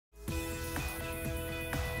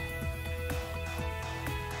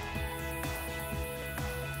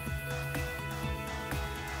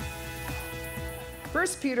1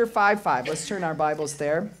 Peter 5:5. Let's turn our Bibles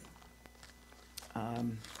there.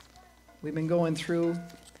 We've been going through,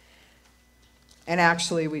 and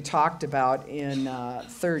actually we talked about in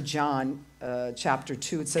 3 John chapter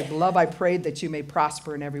 2. It said, "Beloved, I prayed that you may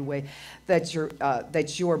prosper in every way, that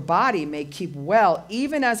your body may keep well,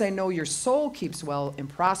 even as I know your soul keeps well and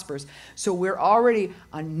prospers." So we're already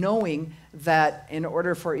knowing that in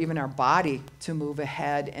order for even our body to move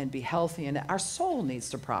ahead and be healthy, and our soul needs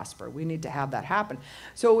to prosper, we need to have that happen.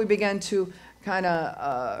 So we began to kind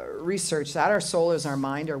of research that. Our soul is our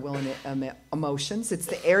mind, our will, and emotions. It's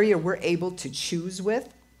the area we're able to choose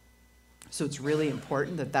with. So it's really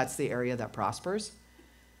important that that's the area that prospers.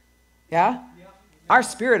 Yeah? Our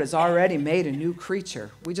spirit has already made a new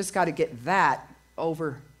creature. We just got to get that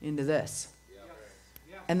over into this.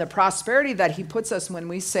 And the prosperity that he puts us when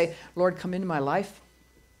we say, "Lord, come into my life.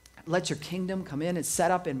 Let your kingdom come in and set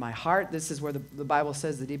up in my heart." This is where the Bible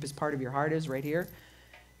says the deepest part of your heart is, right here.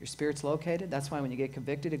 Your spirit's located. That's why when you get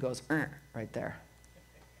convicted, it goes right there.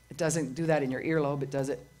 It doesn't do that in your earlobe. It does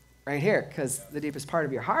it right here, because the deepest part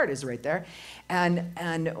of your heart is right there.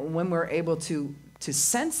 And when we're able to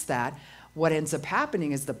sense that, what ends up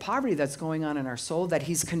happening is the poverty that's going on in our soul that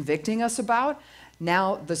he's convicting us about,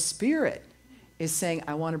 now the Spirit is saying,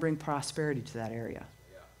 "I want to bring prosperity to that area."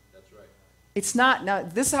 Yeah, that's right. It's not, now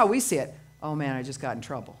this is how we see it. "Oh man, I just got in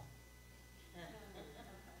trouble."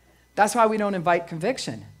 That's why we don't invite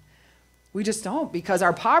conviction. We just don't, because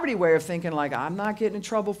our poverty way of thinking, like, "I'm not getting in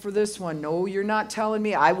trouble for this one. No, you're not telling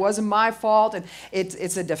me. I wasn't my fault." And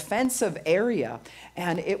it's a defensive area,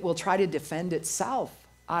 and it will try to defend itself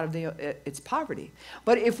out of its poverty.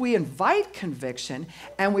 But if we invite conviction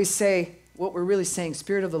and we say, what we're really saying,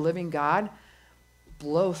 "Spirit of the living God,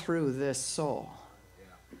 blow through this soul."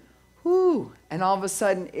 Yeah. Whoo. And all of a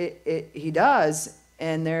sudden, he does,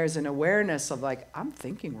 and there's an awareness of like, "I'm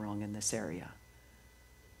thinking wrong in this area."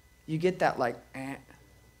 You get that like,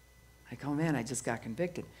 "Oh man, I just got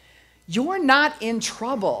convicted." You're not in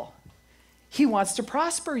trouble. He wants to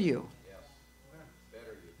prosper you. Yes.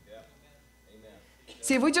 Better you. Yeah. Amen.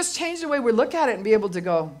 See, if we just change the way we look at it and be able to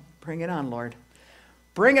go, "Bring it on, Lord.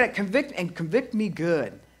 Bring it, convict me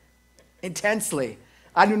good, intensely.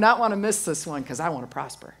 I do not want to miss this one because I want to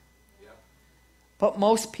prosper." Yep. But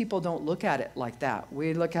most people don't look at it like that.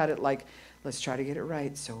 We look at it like, let's try to get it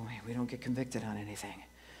right so we don't get convicted on anything.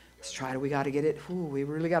 We got to get it, we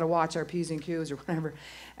really got to watch our P's and Q's or whatever.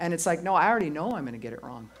 And it's like, no, I already know I'm going to get it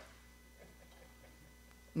wrong.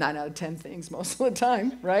 9 out of 10 things most of the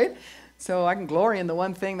time, right? So I can glory in the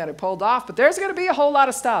one thing that I pulled off, but there's going to be a whole lot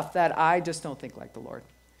of stuff that I just don't think like the Lord.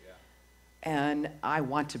 Yeah. And I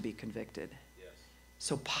want to be convicted. Yes.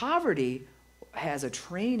 So poverty has a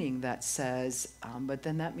training that says, but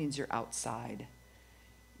then that means you're outside.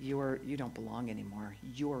 You don't belong anymore.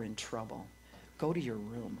 You're in trouble. Go to your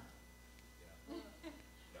room.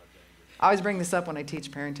 I always bring this up when I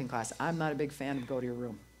teach parenting class. I'm not a big fan of go to your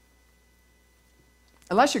room.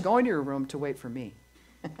 Unless you're going to your room to wait for me.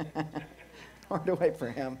 Or to wait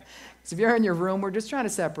for him. Because if you're in your room, we're just trying to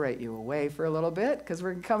separate you away for a little bit, because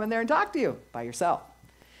we're going to come in there and talk to you by yourself.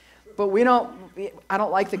 But I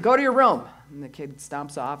don't like the go to your room. And the kid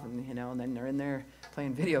stomps off, and then they're in there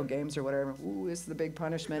playing video games or whatever. Ooh, this is the big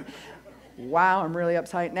punishment. Wow, I'm really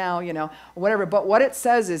uptight now, whatever. But what it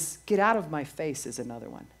says is, "Get out of my face" is another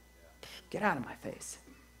one. Get out of my face.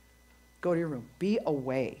 Go to your room. Be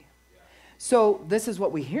away. So this is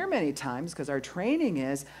what we hear many times, because our training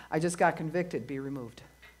is, "I just got convicted, be removed."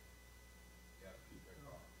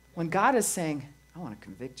 When God is saying, "I want to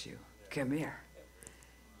convict you. Come here.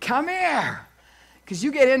 Come here. Because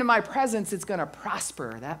you get into my presence, it's going to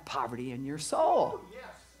prosper that poverty in your soul. Yes.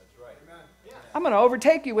 That's right. Amen. Yes. I'm going to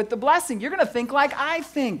overtake you with the blessing. You're going to think like I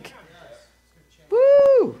think."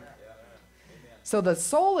 Woo! So the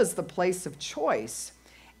soul is the place of choice.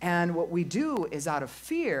 And what we do is, out of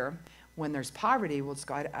fear, when there's poverty, we'll just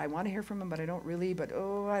go, I want to hear from him, but I don't really,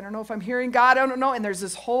 I don't know if I'm hearing God, I don't know. And there's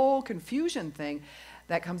this whole confusion thing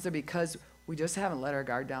that comes there because we just haven't let our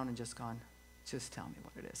guard down and just gone, "Just tell me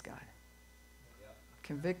what it is, God.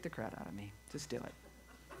 Convict the crap out of me. Just do it.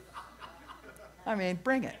 I mean,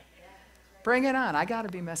 bring it. Bring it on. I got to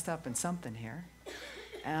be messed up in something here."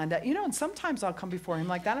 And, and sometimes I'll come before him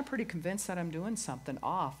like that. I'm pretty convinced that I'm doing something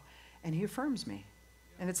off. And he affirms me.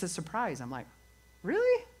 And it's a surprise. I'm like,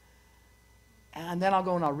 "Really?" And then I'll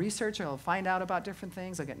go and I'll research, or I'll find out about different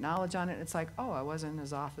things. I'll get knowledge on it. And it's like, oh, I wasn't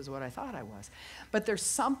as off as what I thought I was. But there's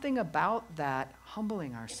something about that,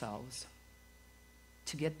 humbling ourselves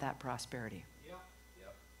to get that prosperity. Yep.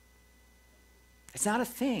 It's not a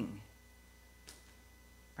thing,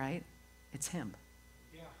 right? It's him.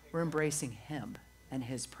 Yeah. We're embracing him and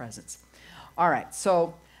his presence. All right,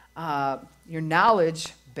 so your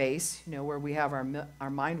knowledge base, where we have our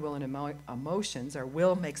mind, will, and emotions. Our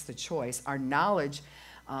will makes the choice. Our knowledge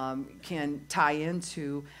can tie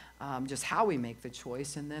into just how we make the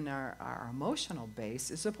choice, and then our emotional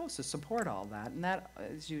base is supposed to support all that, and that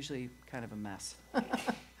is usually kind of a mess.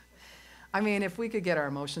 I mean, if we could get our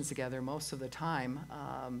emotions together most of the time,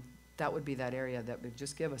 that would be that area that would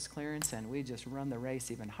just give us clearance, and we just run the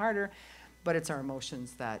race even harder. But it's our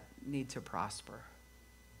emotions that need to prosper.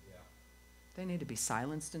 Yeah. They need to be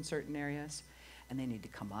silenced in certain areas, and they need to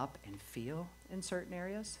come up and feel in certain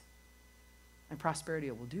areas. And prosperity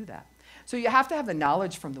will do that. So you have to have the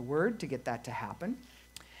knowledge from the Word to get that to happen.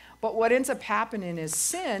 But what ends up happening is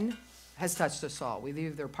sin has touched us all. We've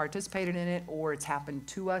either participated in it or it's happened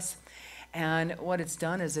to us. And what it's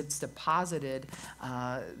done is it's deposited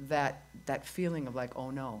that feeling of like, oh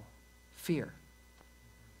no, fear.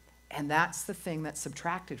 And that's the thing that's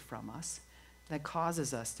subtracted from us that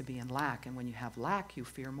causes us to be in lack. And when you have lack, you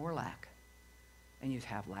fear more lack. And you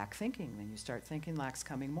have lack thinking. Then you start thinking lack's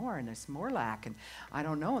coming more, and there's more lack. And I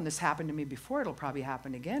don't know, and this happened to me before. It'll probably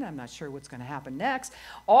happen again. I'm not sure what's going to happen next.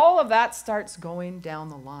 All of that starts going down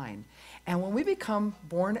the line. And when we become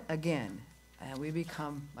born again, and we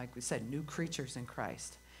become, like we said, new creatures in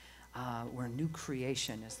Christ, we're a new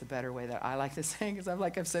creation is the better way that I like to say, because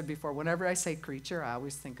like I've said before, whenever I say creature, I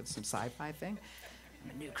always think of some sci-fi thing.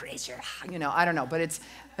 I'm a new creature. I don't know, but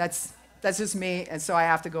that's just me, and so I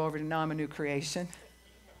have to go over to, no, I'm a new creation.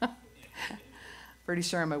 Pretty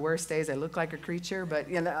sure on my worst days I look like a creature, but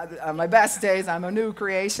on my best days I'm a new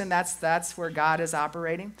creation. That's where God is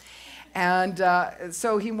operating. And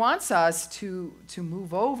so he wants us to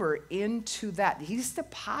move over into that. He's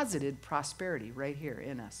deposited prosperity right here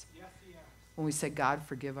in us. Yes, he has. When we said, God,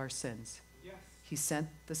 forgive our sins. Yes. He sent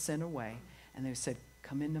the sin away, and they said,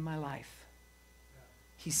 come into my life.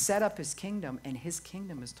 He set up his kingdom, and his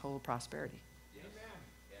kingdom is total prosperity. Yes. Amen.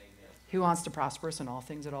 Yeah, amen. He wants to prosper us in all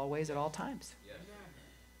things, at all ways, at all times. Yes. Amen.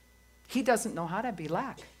 He doesn't know how to be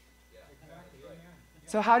lack. Yeah. Exactly. Amen.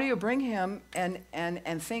 So how do you bring him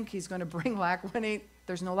and think he's going to bring lack when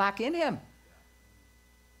there's no lack in him?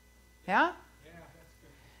 Yeah? Yeah, that's good.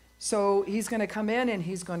 So he's going to come in and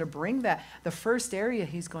he's going to bring that. The first area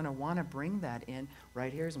he's going to want to bring that in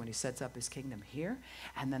right here is when he sets up his kingdom here.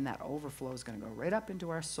 And then that overflow is going to go right up into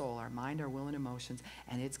our soul, our mind, our will, and emotions.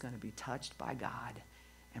 And it's going to be touched by God.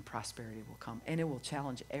 And prosperity will come. And it will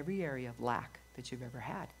challenge every area of lack that you've ever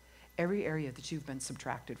had. Every area that you've been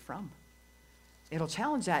subtracted from. It'll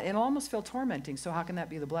challenge that. It'll almost feel tormenting. So how can that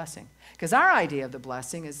be the blessing? Because our idea of the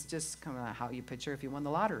blessing is just kind of how you picture if you won the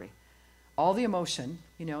lottery. All the emotion,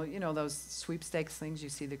 you know those sweepstakes things you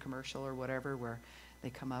see the commercial or whatever where they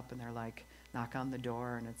come up and they're like, knock on the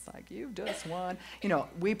door and it's like, you've just won.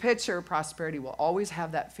 We picture prosperity will always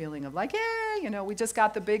have that feeling of like, yay, we just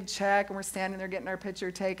got the big check and we're standing there getting our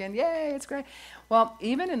picture taken. Yay, it's great. Well,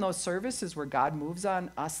 even in those services where God moves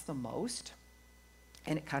on us the most,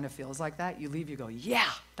 and it kind of feels like that, you leave, you go, yeah,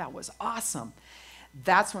 that was awesome.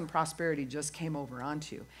 That's when prosperity just came over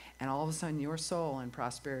onto you. And all of a sudden, your soul and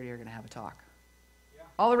prosperity are going to have a talk. Yeah.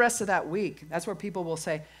 All the rest of that week, that's where people will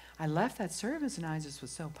say, I left that service and I just was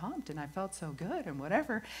so pumped and I felt so good and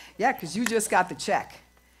whatever. Yeah, because you just got the check.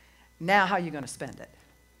 Now how are you going to spend it?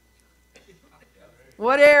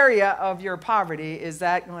 What area of your poverty is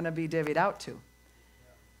that going to be divvied out to?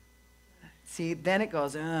 See, then it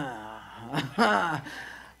goes, oh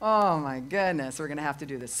my goodness, we're going to have to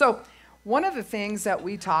do this. So one of the things that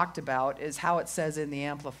we talked about is how it says in the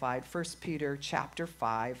Amplified, 1 Peter chapter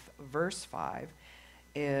 5, verse 5,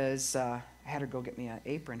 is, I had her go get me an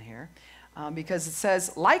apron here, because it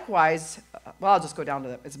says, likewise, well, I'll just go down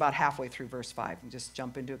to it's about halfway through verse 5 and just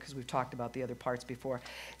jump into it because we've talked about the other parts before. It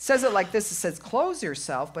says it like this, it says, clothe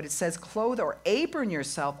yourself, but it says clothe or apron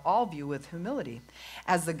yourself, all of you, with humility,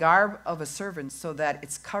 as the garb of a servant, so that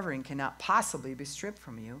its covering cannot possibly be stripped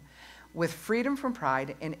from you, with freedom from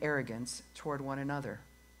pride and arrogance toward one another.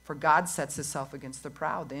 For God sets himself against the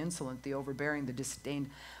proud, the insolent, the overbearing, the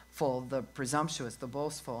disdainful, the presumptuous, the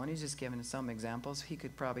boastful. And he's just given some examples. He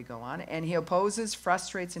could probably go on. And he opposes,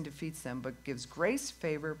 frustrates, and defeats them, but gives grace,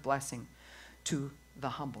 favor, blessing to the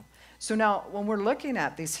humble. So now, when we're looking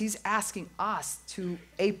at this, he's asking us to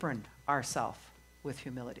apron ourselves with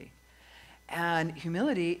humility. And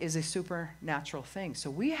humility is a supernatural thing. So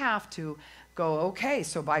we have to go, okay,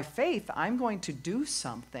 so by faith, I'm going to do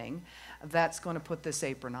something that's going to put this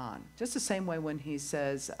apron on. Just the same way when he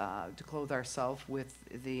says to clothe ourselves with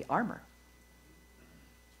the armor.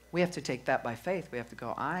 We have to take that by faith. We have to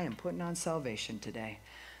go, I am putting on salvation today.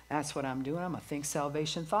 That's what I'm doing. I'm going to think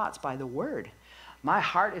salvation thoughts by the word. My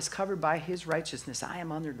heart is covered by his righteousness. I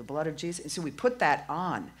am under the blood of Jesus. And so we put that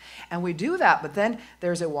on. And we do that, but then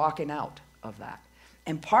there's a walking out of that.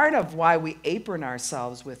 And part of why we apron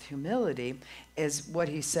ourselves with humility is what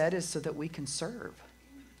he said is so that we can serve.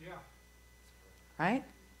 Yeah. Right?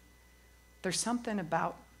 There's something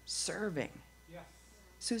about serving. Yes.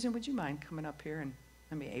 Susan, would you mind coming up here and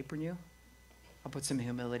let me apron you? I'll put some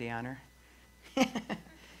humility on her.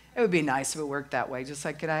 It would be nice if it worked that way. Just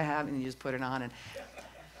like, could I have, and you just put it on.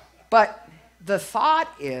 But the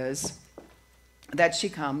thought is that she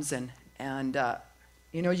comes and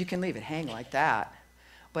you can leave it hang like that,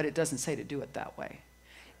 but it doesn't say to do it that way.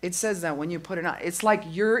 It says that when you put it on, it's like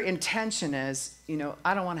your intention is,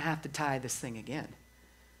 I don't want to have to tie this thing again,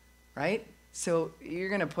 right? So you're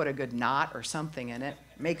going to put a good knot or something in it.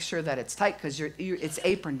 Make sure that it's tight because it's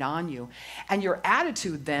aproned on you. And your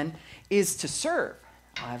attitude then is to serve.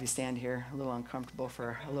 I'll have you stand here a little uncomfortable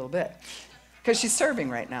for a little bit because she's serving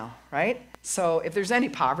right now, right? So if there's any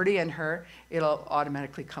poverty in her, it'll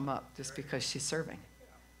automatically come up just because she's serving.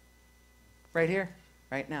 Right here,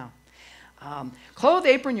 right now. Clothe,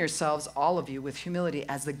 apron yourselves, all of you, with humility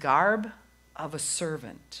as the garb of a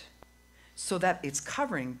servant, so that its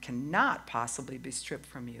covering cannot possibly be stripped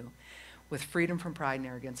from you, with freedom from pride and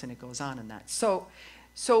arrogance, and it goes on in that.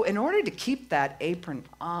 So in order to keep that apron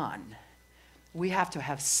on, we have to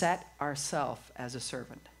have set ourselves as a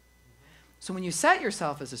servant. So when you set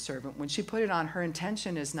yourself as a servant, when she put it on, her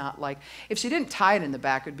intention is not like, if she didn't tie it in the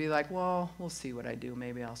back, it would be like, well, we'll see what I do.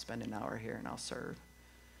 Maybe I'll spend an hour here and I'll serve.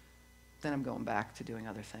 Then I'm going back to doing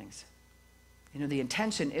other things. The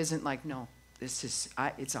intention isn't like, no,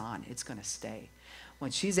 it's on. It's going to stay.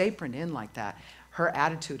 When she's aproned in like that, her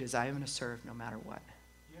attitude is, I am going to serve no matter what.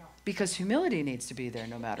 Yeah. Because humility needs to be there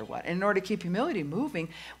no matter what. And in order to keep humility moving,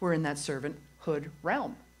 we're in that servanthood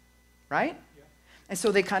realm, right? Yeah. And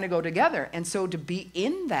so they kind of go together. And so to be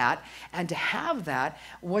in that and to have that,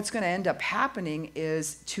 what's going to end up happening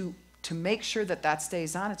is to make sure that that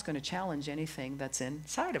stays on, it's going to challenge anything that's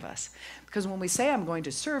inside of us. Because when we say I'm going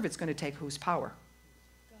to serve, it's going to take whose power?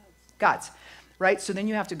 God's. Right? So then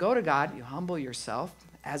you have to go to God, you humble yourself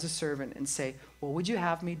as a servant and say, what would you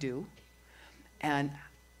have me do? And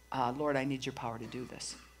Lord, I need your power to do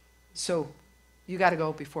this. So you got to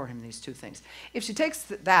go before him, these two things. If she takes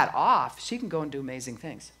that off, she can go and do amazing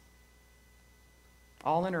things.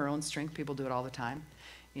 All in her own strength. People do it all the time.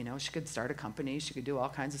 She could start a company. She could do all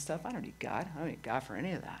kinds of stuff. I don't need God. I don't need God for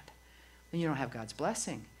any of that. Then you don't have God's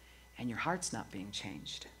blessing, and your heart's not being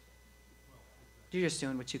changed. You're just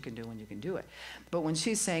doing what you can do when you can do it. But when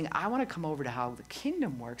she's saying, I want to come over to how the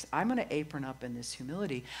kingdom works, I'm going to apron up in this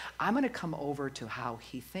humility. I'm going to come over to how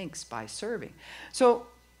he thinks by serving. So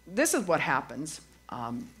this is what happens,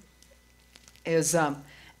 is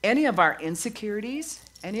any of our insecurities,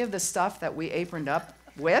 any of the stuff that we aproned up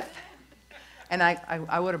with, and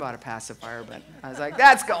I would have bought a pacifier, but I was like,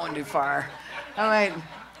 that's going too far. All right,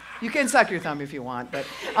 you can suck your thumb if you want, but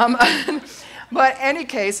any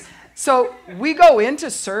case, so we go into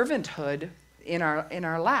servanthood in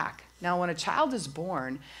our lack. Now, when a child is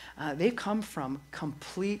born, they've come from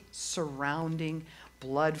complete surrounding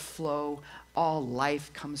blood flow. All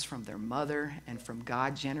life comes from their mother and from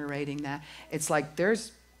God generating that. It's like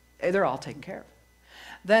they're all taken care of.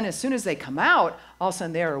 Then as soon as they come out, all of a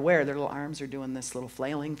sudden they're aware their little arms are doing this little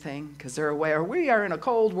flailing thing because they're aware we are in a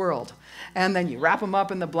cold world. And then you wrap them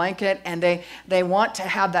up in the blanket and they want to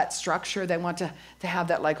have that structure. They want to have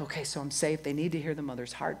that like, okay, so I'm safe. They need to hear the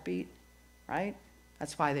mother's heartbeat, right?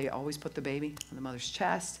 That's why they always put the baby on the mother's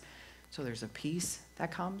chest. So there's a peace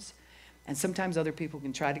that comes. And sometimes other people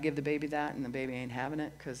can try to give the baby that and the baby ain't having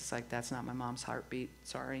it because it's like, that's not my mom's heartbeat.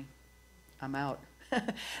 Sorry, I'm out.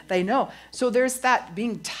 They know. So there's that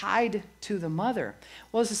being tied to the mother.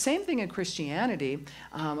 Well, it's the same thing in Christianity.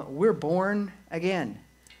 We're born again.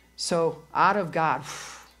 So out of God,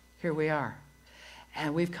 here we are.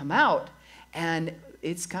 And we've come out, and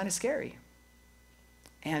it's kind of scary.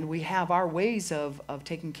 And we have our ways of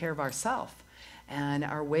taking care of ourselves and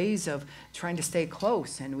our ways of trying to stay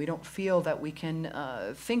close, and we don't feel that we can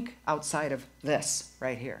think outside of this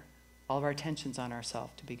right here. All of our attention's on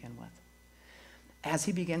ourselves to begin with. As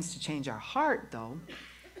he begins to change our heart, though,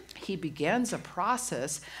 he begins a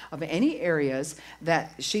process of any areas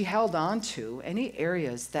that she held on to, any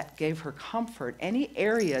areas that gave her comfort, any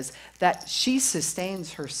areas that she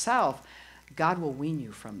sustains herself, God will wean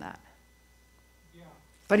you from that. Yeah.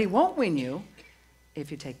 But he won't wean you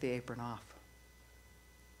if you take the apron off.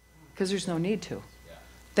 Because there's no need to. Yeah.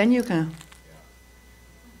 Then you can... Yeah.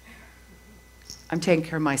 I'm taking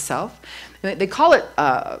care of myself. They call it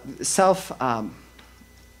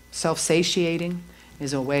self-satiating.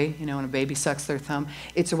 is a way, when a baby sucks their thumb,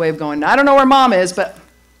 it's a way of going, I don't know where mom is, but,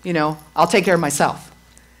 I'll take care of myself,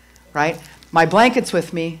 right? My blanket's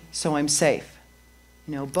with me, so I'm safe.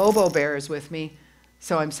 Bobo Bear is with me,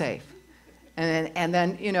 so I'm safe. And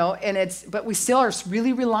then, but we still are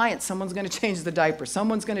really reliant. Someone's going to change the diaper.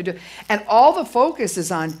 Someone's going to do, and all the focus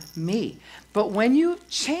is on me. But when you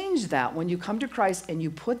change that, when you come to Christ and you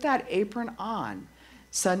put that apron on,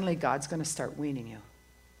 suddenly God's going to start weaning you.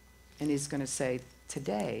 And he's going to say,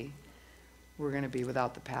 today, we're going to be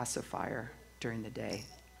without the pacifier during the day.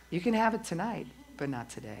 You can have it tonight, but not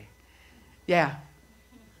today. Yeah.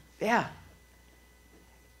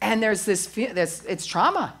 And there's it's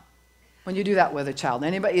trauma when you do that with a child.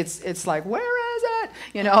 Anybody, it's like, where is it?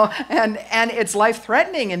 And it's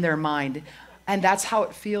life-threatening in their mind. And that's how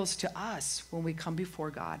it feels to us when we come before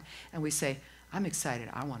God and we say, I'm excited,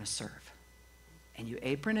 I want to serve. And you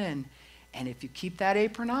apron in, and if you keep that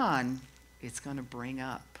apron on, it's going to bring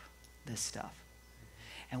up this stuff.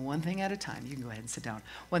 And one thing at a time, you can go ahead and sit down.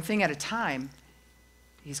 One thing at a time,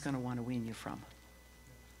 he's going to want to wean you from.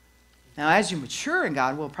 Now, as you mature in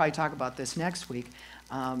God, we'll probably talk about this next week,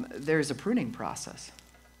 there's a pruning process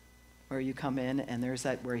where you come in and there's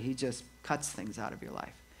that where he just cuts things out of your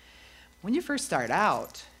life. When you first start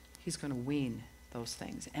out, he's going to wean those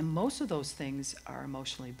things. And most of those things are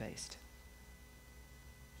emotionally based.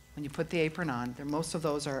 When you put the apron on, most of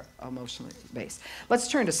those are emotionally based. Let's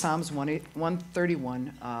turn to Psalms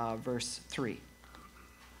 131, verse 3.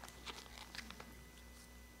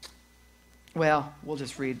 Well, we'll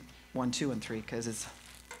just read 1, 2, and 3 because it's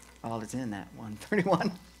all is in that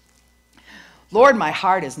 131. Lord, my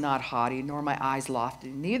heart is not haughty, nor my eyes lofty.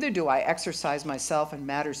 Neither do I exercise myself in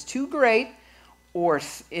matters too great or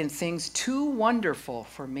in things too wonderful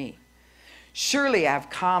for me. Surely I have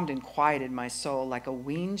calmed and quieted my soul like a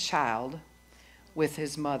weaned child with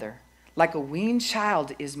his mother. Like a weaned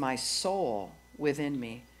child is my soul within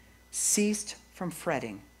me, ceased from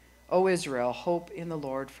fretting. O Israel, hope in the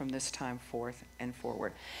Lord from this time forth and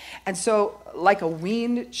forward. And so, like a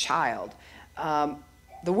weaned child,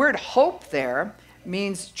 the word hope there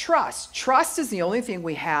means trust. Trust is the only thing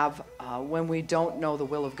we have when we don't know the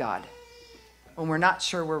will of God, when we're not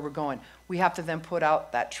sure where we're going. We have to then put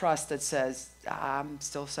out that trust that says, I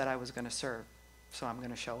still said I was going to serve, so I'm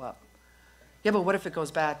going to show up. Yeah, but what if it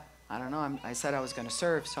goes bad? I don't know. I said I was going to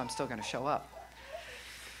serve, so I'm still going to show up.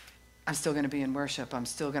 I'm still going to be in worship. I'm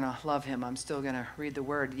still going to love him. I'm still going to read the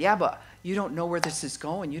word. Yeah, but you don't know where this is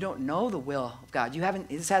going. You don't know the will of God.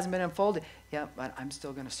 This hasn't been unfolded. Yeah, but I'm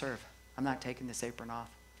still going to serve. I'm not taking this apron off.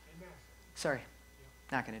 Amen. Sorry,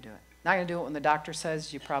 not going to do it. Not going to do it when the doctor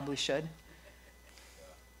says you probably should.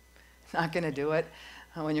 Not going to do it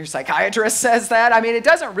when your psychiatrist says that. I mean, it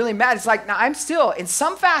doesn't really matter. It's like, now I'm still, in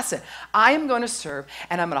some facet, I am going to serve,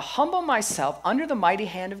 and I'm going to humble myself under the mighty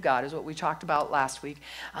hand of God, is what we talked about last week,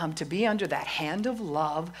 to be under that hand of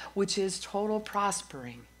love, which is total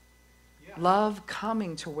prospering. Yeah. Love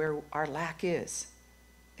coming to where our lack is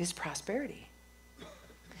prosperity.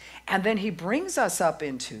 And then he brings us up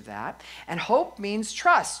into that, and hope means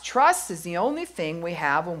trust. Trust is the only thing we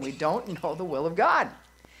have when we don't know the will of God.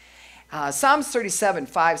 Psalms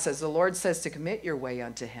 37:5 says, the Lord says to commit your way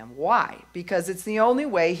unto him. Why? Because it's the only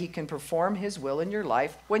way he can perform his will in your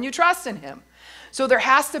life when you trust in him. So there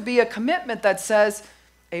has to be a commitment that says,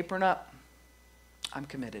 apron up, I'm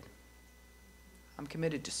committed. I'm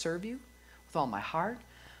committed to serve you with all my heart,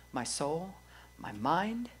 my soul, my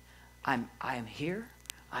mind. I am here.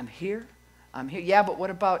 I'm here. I'm here. Yeah, but what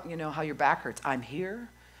about, how your back hurts? I'm here.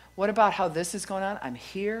 What about how this is going on? I'm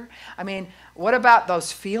here. I mean, what about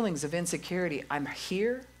those feelings of insecurity? I'm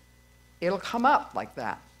here. It'll come up like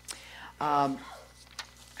that.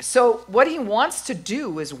 So what he wants to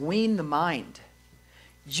do is wean the mind.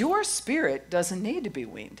 Your spirit doesn't need to be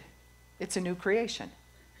weaned. It's a new creation.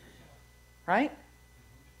 Right?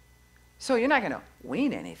 So you're not going to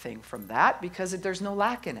wean anything from that because there's no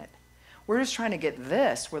lack in it. We're just trying to get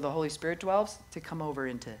this, where the Holy Spirit dwells, to come over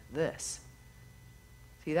into this.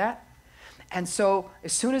 See that? And so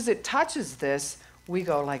as soon as it touches this, we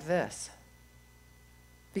go like this.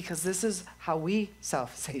 Because this is how we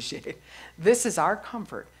self-satiate. This is our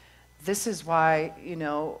comfort. This is why,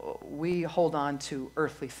 we hold on to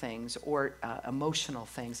earthly things or emotional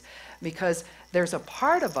things. Because there's a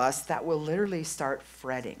part of us that will literally start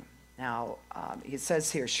fretting. Now, it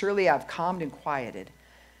says here, surely I've calmed and quieted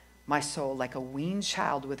my soul like a weaned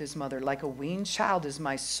child with his mother. Like a weaned child is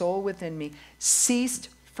my soul within me, ceased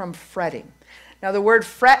from fretting. Now the word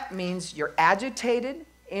fret means you're agitated,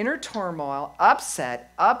 inner turmoil,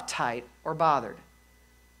 upset, uptight, or bothered.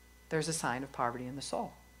 There's a sign of poverty in the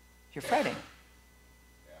soul. You're fretting.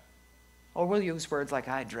 Or we'll use words like,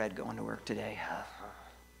 I dread going to work today.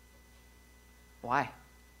 Why?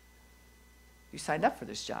 You signed up for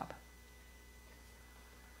this job.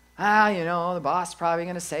 The boss is probably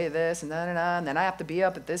going to say this and then I have to be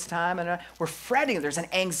up at this time. And we're fretting. There's an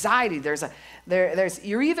anxiety.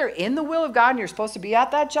 You're either in the will of God and you're supposed to be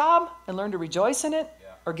at that job and learn to rejoice in it,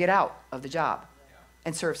 or get out of the job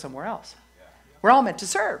and serve somewhere else. We're all meant to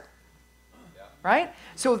serve, right?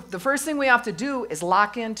 So the first thing we have to do is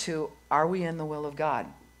lock into, are we in the will of God?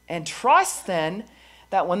 And trust then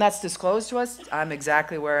that when that's disclosed to us, I'm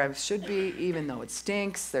exactly where I should be, even though it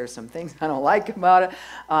stinks. There's some things I don't like about it,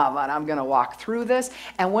 but I'm going to walk through this.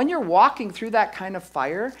 And when you're walking through that kind of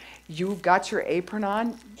fire, you've got your apron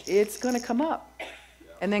on, it's going to come up.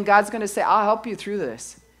 And then God's going to say, I'll help you through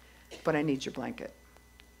this, but I need your blanket.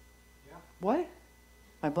 What?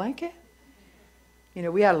 My blanket?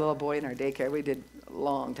 We had a little boy in our daycare. We did a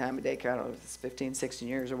long time at daycare. I don't know if it's 15, 16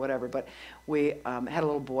 years or whatever. But we had a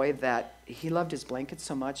little boy that he loved his blanket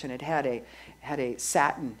so much, and it had a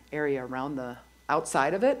satin area around the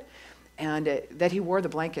outside of it, and that he wore the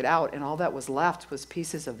blanket out, and all that was left was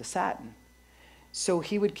pieces of the satin. So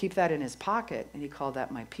he would keep that in his pocket, and he called that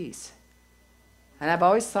my piece. And I've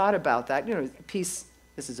always thought about that. This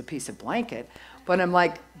is a piece of blanket, but I'm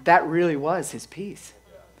like, that really was his piece.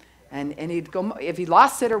 And he'd go, if he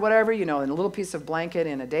lost it or whatever, and a little piece of blanket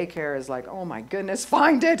in a daycare is like, oh my goodness,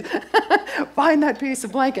 find it. Find that piece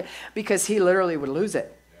of blanket. Because he literally would lose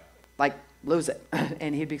it. Like, lose it.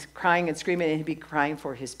 And he'd be crying and screaming, and he'd be crying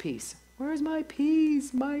for his peace. Where's my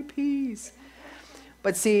peace? My peace.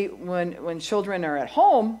 But see, when children are at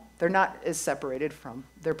home, they're not as separated from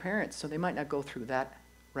their parents, so they might not go through that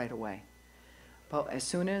right away. But as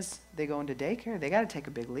soon as they go into daycare, they got to take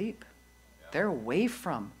a big leap. They're away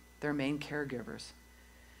from their main caregivers.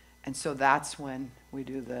 And so that's when we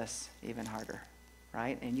do this even harder,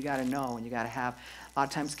 right? And you got to know, and you got to have, a lot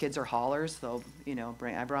of times kids are haulers. They'll,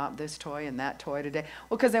 I brought this toy and that toy today.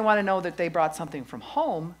 Well, because they want to know that they brought something from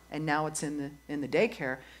home, and now it's in the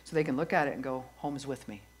daycare, so they can look at it and go, home is with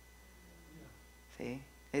me. See?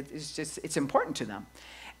 It's important to them.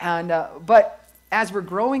 And, but as we're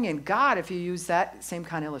growing in God, if you use that same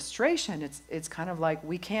kind of illustration, it's kind of like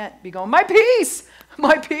we can't be going, my peace,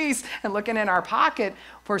 and looking in our pocket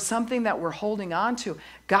for something that we're holding on to.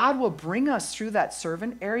 God will bring us through that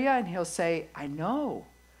servant area, and he'll say, I know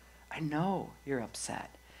you're upset.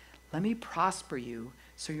 Let me prosper you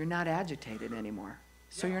so you're not agitated anymore,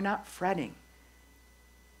 so you're not fretting.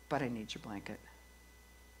 But I need your blanket.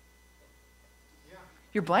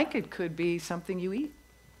 Your blanket could be something you eat.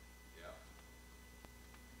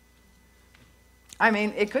 I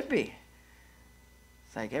mean, it could be.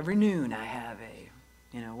 It's like every noon I have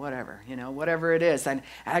whatever it is. And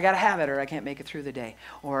I got to have it or I can't make it through the day.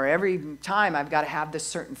 Or every time I've got to have this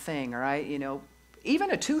certain thing, all right?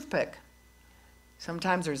 Even a toothpick.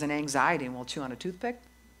 Sometimes there's an anxiety and we'll chew on a toothpick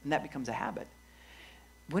and that becomes a habit.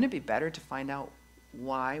 Wouldn't it be better to find out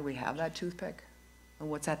why we have that toothpick and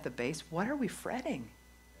what's at the base? What are we fretting?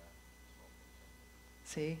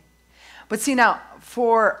 See? But see, now,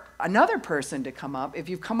 for another person to come up, if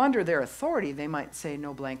you've come under their authority, they might say,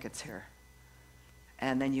 no blankets here.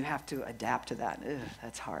 And then you have to adapt to that. Ugh,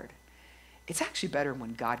 that's hard. It's actually better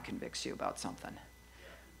when God convicts you about something.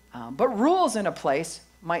 But rules in a place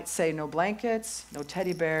might say no blankets, no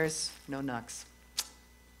teddy bears, no nugs.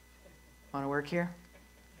 Want to work here?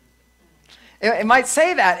 It might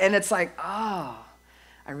say that, and it's like, oh,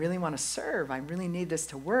 I really want to serve. I really need this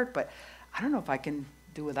to work, but I don't know if I can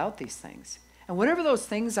do without these things. And whatever those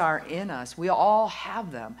things are in us, we all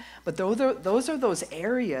have them. But those are those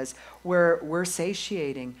areas where we're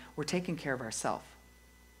satiating, we're taking care of ourselves.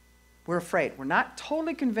 We're afraid. We're not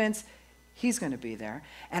totally convinced he's going to be there.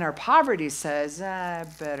 And our poverty says, I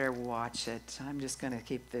better watch it. I'm just going to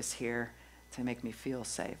keep this here to make me feel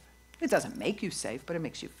safe. It doesn't make you safe, but it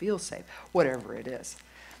makes you feel safe, whatever it is.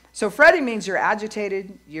 So fretting means you're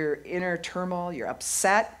agitated, you're inner turmoil, you're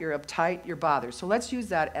upset, you're uptight, you're bothered. So let's use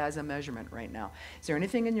that as a measurement right now. Is there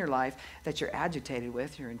anything in your life that you're agitated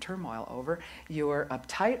with, you're in turmoil over, you're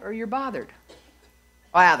uptight, or you're bothered?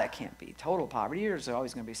 Wow, that can't be total poverty. There's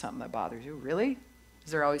always going to be something that bothers you. Really?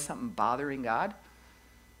 Is there always something bothering God?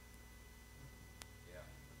 Yeah,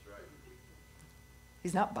 that's right.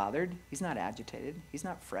 He's not bothered. He's not agitated. He's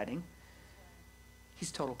not fretting.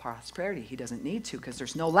 He's total prosperity. He doesn't need to because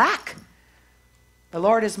there's no lack. The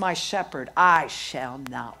Lord is my shepherd. I shall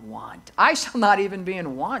not want. I shall not even be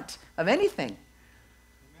in want of anything.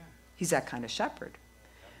 Amen. He's that kind of shepherd.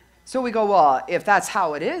 So we go, well, if that's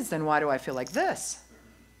how it is, then why do I feel like this?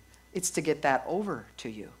 It's to get that over to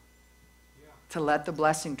you. Yeah. To let the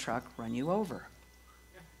blessing truck run you over.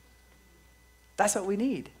 That's what we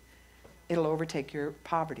need. It'll overtake your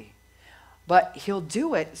poverty. But he'll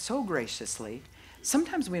do it so graciously.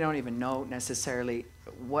 Sometimes we don't even know necessarily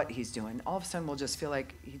what he's doing. All of a sudden we'll just feel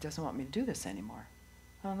like he doesn't want me to do this anymore.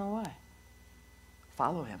 I don't know why.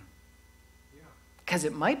 Follow him. Yeah. Because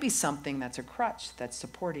it might be something that's a crutch that's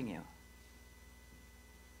supporting you.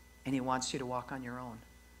 And he wants you to walk on your own.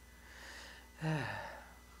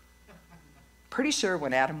 Pretty sure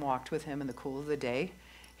when Adam walked with him in the cool of the day,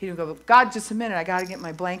 he would go, God, just a minute, I got to get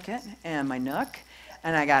my blanket and my nook,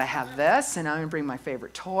 and I got to have this, and I'm going to bring my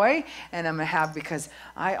favorite toy, and I'm going to have, because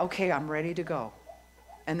I'm ready to go.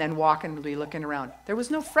 And then walk and be looking around. There was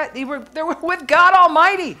no fret. They were with God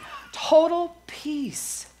Almighty. Total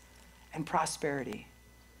peace and prosperity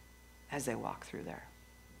as they walk through there.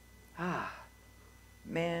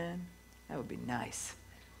 Man, that would be nice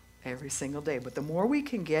every single day. But the more we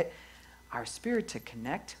can get our spirit to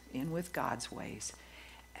connect in with God's ways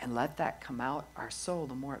and let that come out, our soul,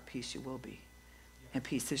 the more at peace you will be. And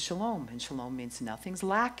peace is shalom. And shalom means nothing's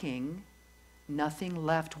lacking, nothing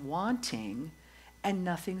left wanting, and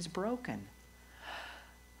nothing's broken.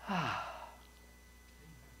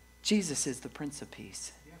 Jesus is the Prince of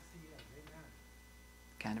Peace. Yes, he is. Amen.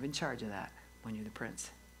 Kind of in charge of that when you're the prince.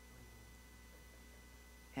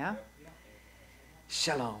 Yeah?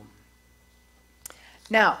 Shalom.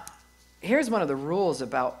 Now, here's one of the rules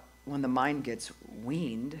about when the mind gets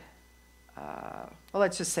weaned. Well,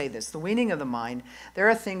 let's just say this. The weaning of the mind, there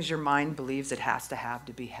are things your mind believes it has to have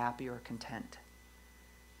to be happy or content.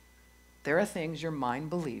 There are things your mind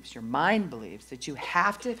believes that you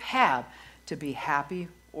have to be happy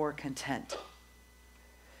or content.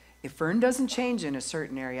 If Vern doesn't change in a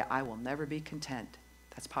certain area, I will never be content.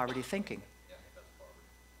 That's poverty thinking.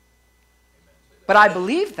 But I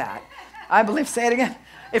believe that. Say it again.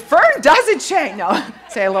 If Vern doesn't change, no,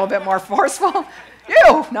 say a little bit more forceful.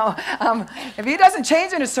 If he doesn't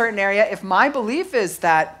change in a certain area, if my belief is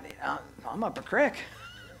that I'm up a creek.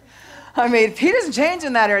 I mean, if he doesn't change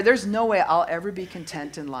in that area, there's no way I'll ever be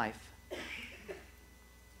content in life.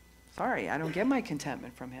 Sorry, I don't get my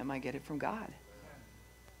contentment from him. I get it from God.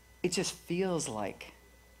 It just feels like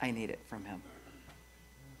I need it from him.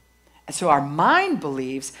 And so our mind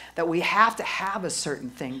believes that we have to have a certain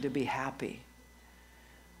thing to be happy.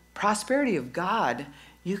 Prosperity of God,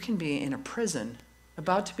 you can be in a prison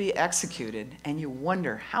about to be executed, and you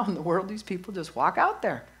wonder how in the world these people just walk out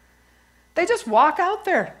there. They just walk out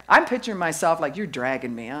there. I'm picturing myself like, you're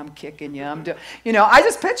dragging me, I'm kicking you, I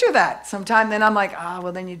just picture that. Sometime then I'm like,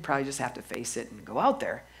 well, then you'd probably just have to face it and go out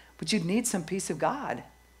there. But you'd need some peace of God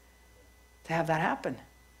to have that happen.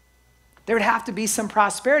 There would have to be some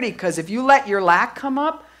prosperity, because if you let your lack come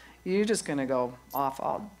up, you're just going to go off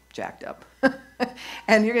all jacked up.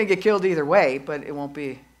 And you're going to get killed either way, but it won't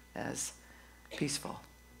be as peaceful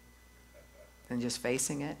than just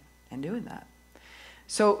facing it and doing that.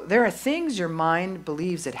 So there are things your mind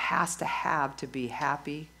believes it has to have to be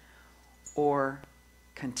happy or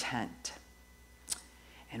content.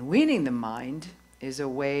 And weaning the mind is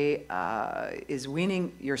is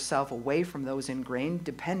weaning yourself away from those ingrained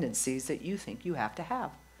dependencies that you think you have to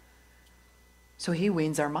have. So he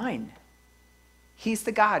weans our mind. He's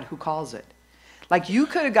the God who calls it. Like, you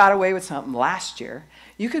could have got away with something last year.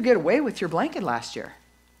 You could get away with your blanket last year,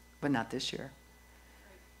 but not this year.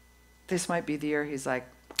 This might be the year he's like,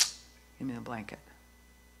 give me the blanket.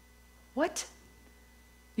 What?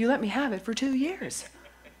 You let me have it for 2 years.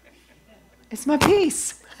 It's my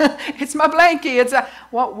peace. It's my blankie.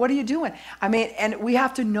 What are you doing? I mean, and we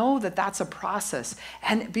have to know that that's a process,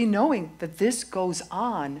 and be knowing that this goes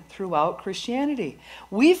on throughout Christianity.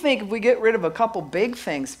 We think if we get rid of a couple big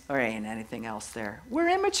things, there ain't anything else there. We're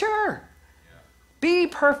immature. Yeah. Be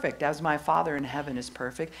perfect as my Father in heaven is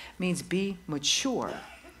perfect means be mature.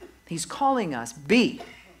 He's calling us, be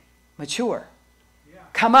mature. Yeah.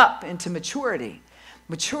 Come up into maturity.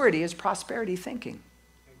 Maturity is prosperity thinking.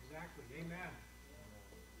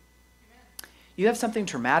 You have something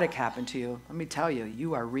traumatic happen to you, let me tell you,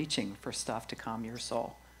 you are reaching for stuff to calm your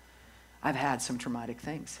soul. I've had some traumatic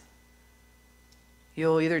things.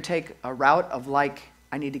 You'll either take a route of like,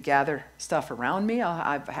 I need to gather stuff around me.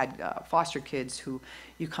 I've had foster kids who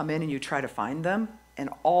you come in and you try to find them, and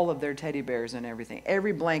all of their teddy bears and everything,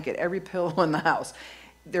 every blanket, every pillow in the house,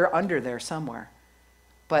 they're under there somewhere.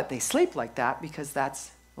 But they sleep like that because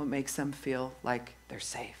that's what makes them feel like they're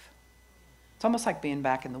safe. It's almost like being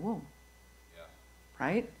back in the womb.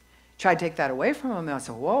 Right? Try to take that away from them, and I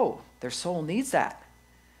say, whoa, their soul needs that.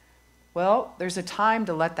 Well, there's a time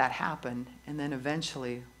to let that happen, and then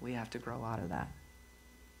eventually we have to grow out of that.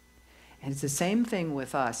 And it's the same thing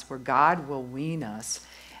with us, where God will wean us.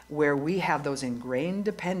 where we have those ingrained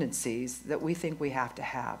dependencies that we think we have to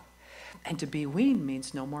have. And to be weaned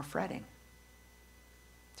means no more fretting.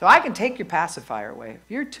 So I can take your pacifier away. If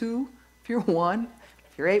you're 2, if you're 1,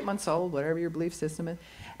 if you're 8 months old, whatever your belief system is,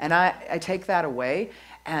 and I take that away,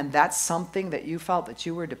 and that's something that you felt that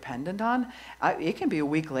you were dependent on, it can be a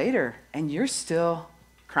week later, and you're still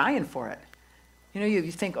crying for it. You know,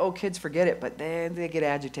 you think, oh, kids forget it, but then they get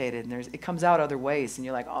agitated, and it comes out other ways, and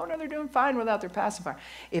you're like, oh, no, they're doing fine without their pacifier.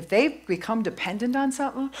 If they become dependent on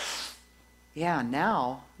something, yeah,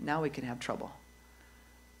 now we can have trouble.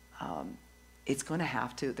 They're going to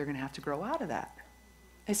have to grow out of that.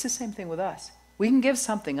 It's the same thing with us. We can give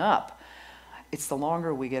something up. It's the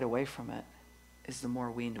longer we get away from it, is the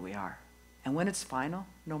more weaned we are. And when it's final,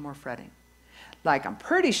 no more fretting. Like, I'm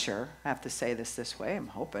pretty sure, I have to say this way, I'm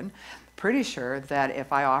hoping, pretty sure that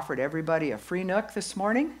if I offered everybody a free Nook this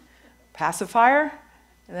morning, pacifier,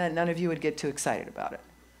 then none of you would get too excited about it.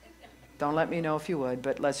 Don't let me know if you would,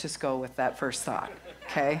 but let's just go with that first thought,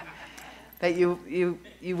 okay? That you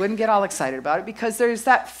wouldn't get all excited about it, because there's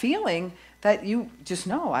that feeling that you just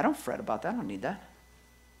know, I don't fret about that, I don't need that.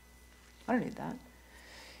 I don't need that.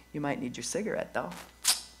 You might need your cigarette, though.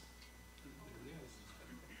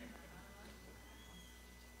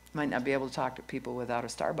 You might not be able to talk to people without a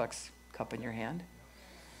Starbucks cup in your hand.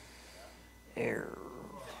 Err.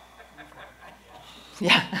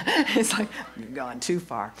 Yeah, it's like, you've gone too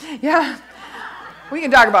far. Yeah, we can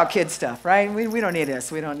talk about kid stuff, right? We don't need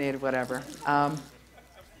this. We don't need whatever.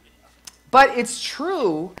 But it's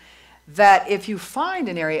true that if you find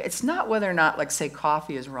an area, it's not whether or not, like, say,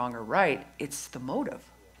 coffee is wrong or right. It's the motive.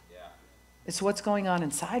 Yeah. It's what's going on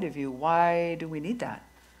inside of you. Why do we need that?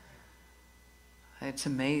 It's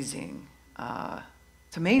amazing.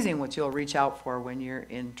 It's amazing what you'll reach out for when you're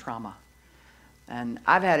in trauma. And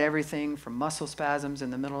I've had everything from muscle spasms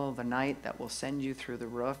in the middle of the night that will send you through the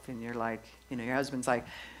roof, and you're like, you know, your husband's like,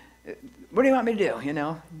 what do you want me to do? You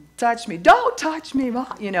know, touch me. Don't touch me,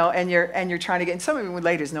 Mom. You know, and you're trying to get, and some of you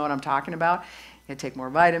ladies know what I'm talking about. You take more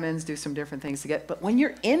vitamins, do some different things to get, but when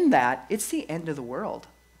you're in that, it's the end of the world.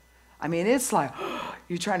 I mean, it's like,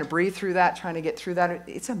 you're trying to breathe through that, trying to get through that.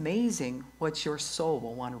 It's amazing what your soul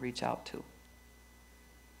will want to reach out to.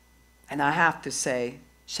 And I have to say,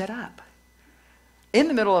 shut up. In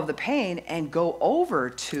the middle of the pain, and go over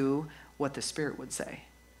to what the Spirit would say.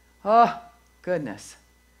 Oh, goodness.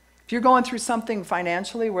 If you're going through something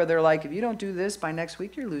financially where they're like, if you don't do this by next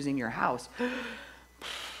week, you're losing your house.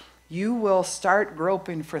 You will start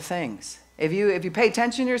groping for things. If you pay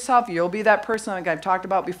attention to yourself, you'll be that person, like I've talked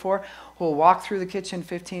about before, who will walk through the kitchen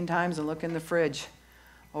 15 times and look in the fridge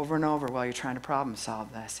over and over while you're trying to problem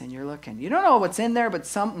solve this. And you're looking. You don't know what's in there, but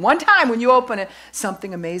one time when you open it,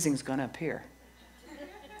 something amazing is going to appear.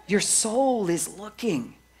 Your soul is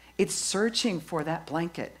looking. It's searching for that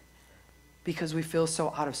blanket because we feel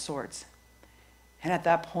so out of sorts. And at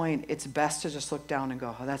that point, it's best to just look down and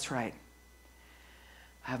go, oh, that's right.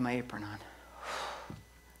 I have my apron on.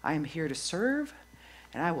 I am here to serve,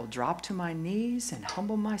 and I will drop to my knees and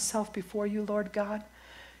humble myself before you, Lord God.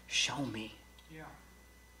 Show me. Yeah.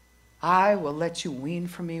 I will let you wean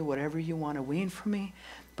from me whatever you want to wean from me,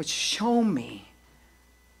 but show me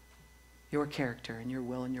your character and your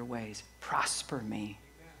will and your ways. Prosper me.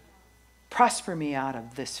 Amen. Prosper me out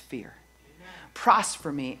of this fear. Amen.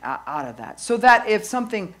 Prosper me out of that. So that if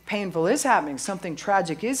something painful is happening, something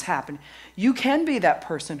tragic is happening, you can be that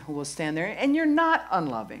person who will stand there, and you're not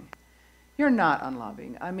unloving. You're not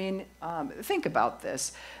unloving. I mean, think about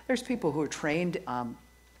this. There's people who are trained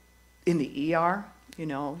in the ER. You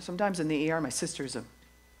know, sometimes in the ER, my sister's a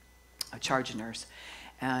charge nurse.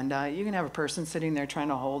 And you can have a person sitting there trying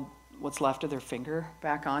to hold what's left of their finger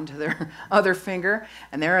back onto their other finger,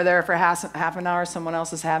 and they're there for half an hour. Someone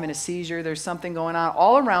else is having a seizure. There's something going on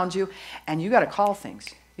all around you, and you got to call things.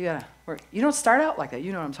 You don't start out like that.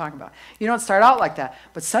 You know what I'm talking about. You don't start out like that,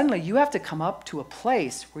 but suddenly you have to come up to a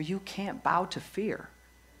place where you can't bow to fear,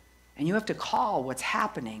 and you have to call what's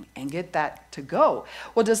happening and get that to go.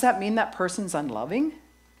 Well, does that mean that person's unloving?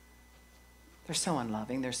 They're so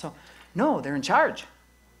unloving. No, they're in charge.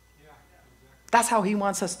 That's how he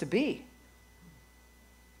wants us to be.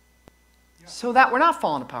 So that we're not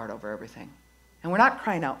falling apart over everything. And we're not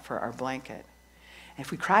crying out for our blanket. And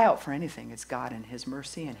if we cry out for anything, it's God and his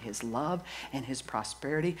mercy and his love and his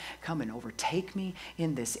prosperity. Come and overtake me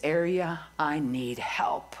in this area. I need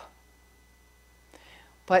help.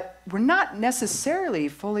 But we're not necessarily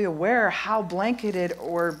fully aware how blanketed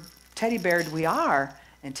or teddy beared we are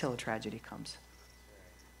until a tragedy comes.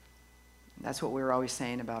 That's what we were always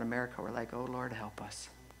saying about America. We're like, oh, Lord, help us.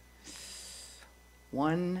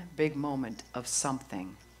 One big moment of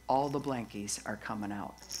something, all the blankies are coming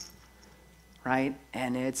out. right?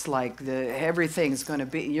 And it's like everything's going to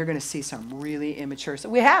be, you're going to see some really immature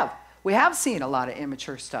stuff. We have seen a lot of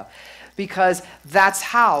immature stuff because that's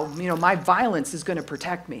how, my violence is going to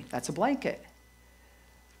protect me. That's a blanket.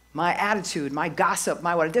 My attitude, my gossip,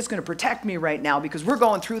 that's going to protect me right now because we're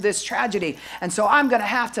going through this tragedy. And so I'm going to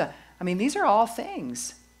have to, these are all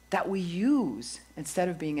things that we use instead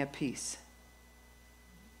of being at peace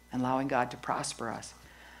and allowing God to prosper us.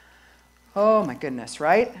 Oh my goodness,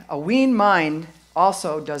 right? A weaned mind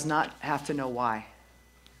also does not have to know why.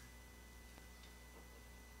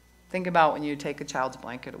 Think about when you take a child's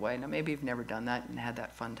blanket away. Now, maybe you've never done that and had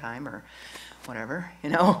that fun time or whatever,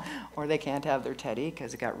 or they can't have their teddy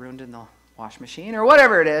because it got ruined in the wash machine or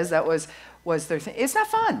whatever it is. That was their thing. It's not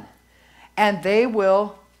fun. And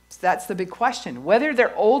that's the big question. Whether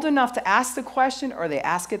they're old enough to ask the question or they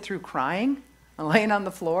ask it through crying and laying on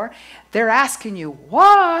the floor, they're asking you,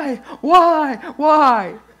 why?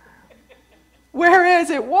 Where is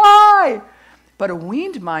it? Why? But a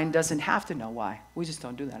weaned mind doesn't have to know why. We just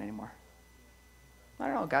don't do that anymore. I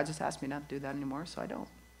don't know. God just asked me not to do that anymore, so I don't.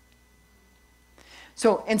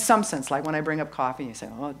 So in some sense, like when I bring up coffee, you say,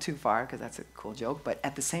 oh, too far, because that's a cool joke. But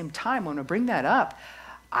at the same time, when I bring that up,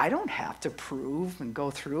 I don't have to prove and go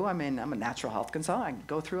through. I'm a natural health consultant. I can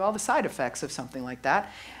go through all the side effects of something like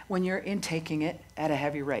that when you're intaking it at a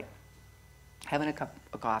heavy rate. Having a cup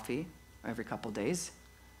of coffee every couple of days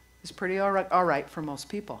is pretty all right for most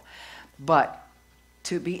people. But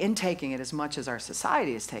to be intaking it as much as our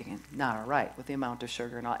society is taking, not all right with the amount of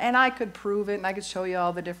sugar and all. And I could prove it, and I could show you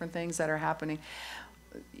all the different things that are happening.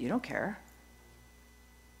 You don't care.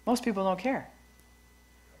 Most people don't care.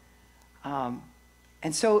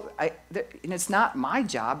 And so and it's not my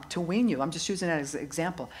job to wean you. I'm just using that as an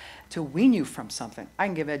example, to wean you from something. I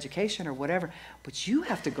can give education or whatever, but you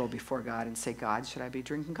have to go before God and say, God, should I be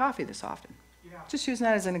drinking coffee this often? Yeah. Just using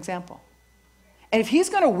that as an example. And if he's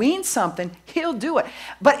going to wean something, he'll do it.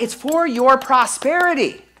 But it's for your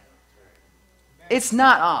prosperity. It's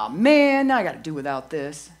not, oh man, now I got to do without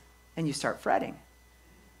this. And you start fretting.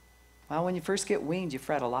 Well, when you first get weaned, you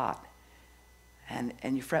fret a lot. And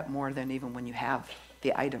you fret more than even when you have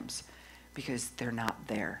the items because they're not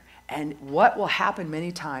there. And what will happen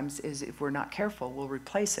many times is if we're not careful, we'll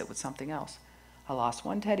replace it with something else. I lost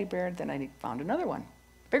one teddy bear, then I found another one,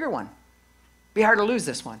 bigger one. Be hard to lose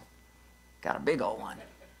this one. Got a big old one.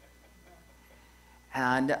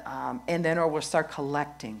 And then or we'll start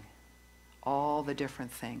collecting all the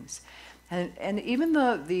different things. And even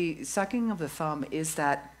the sucking of the thumb is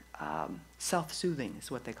that self-soothing is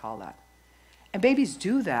what they call that. And babies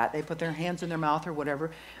do that. They put their hands in their mouth or whatever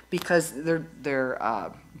because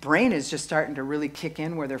their brain is just starting to really kick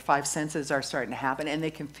in where their five senses are starting to happen and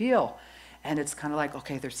they can feel. And it's kind of like,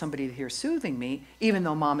 okay, there's somebody here soothing me, even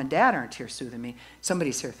though mom and dad aren't here soothing me.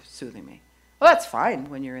 Somebody's here soothing me. Well, that's fine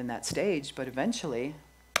when you're in that stage, but eventually,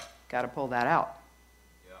 got to pull that out.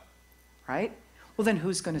 Yeah. Right? Well, then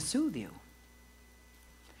who's going to soothe you?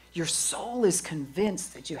 Your soul is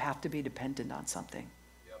convinced that you have to be dependent on something.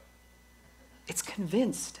 Yep. It's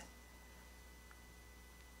convinced.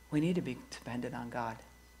 We need to be dependent on God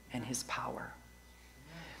and his power.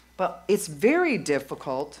 But it's very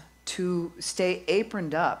difficult to stay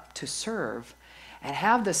aproned up to serve and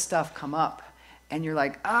have this stuff come up. And you're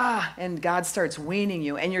like, and God starts weaning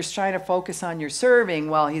you. And you're trying to focus on your serving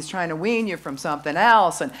while he's trying to wean you from something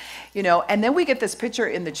else. And, and then we get this picture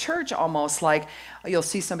in the church almost like you'll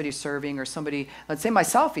see somebody serving or somebody, let's say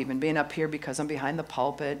myself even, being up here because I'm behind the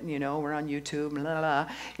pulpit, we're on YouTube, blah, blah,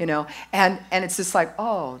 blah, and it's just like,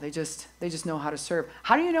 oh, they just know how to serve.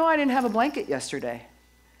 How do you know I didn't have a blanket yesterday?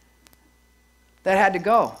 That had to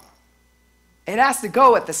go. It has to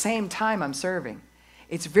go at the same time I'm serving.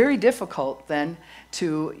 It's very difficult then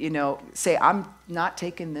to, say, I'm not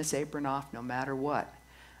taking this apron off no matter what.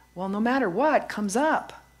 Well, no matter what comes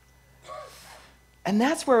up. And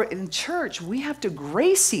that's where in church we have to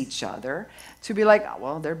grace each other to be like,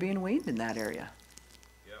 well, they're being weaned in that area.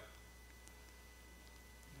 Yep.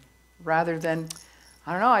 Rather than,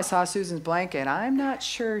 I don't know, I saw Susan's blanket. I'm not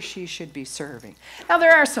sure she should be serving. Now,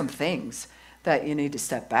 there are some things that you need to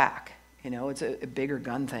step back. It's a bigger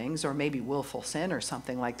gun things or maybe willful sin or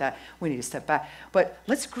something like that. We need to step back. But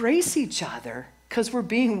let's grace each other because we're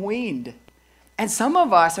being weaned. And some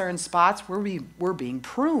of us are in spots where we're being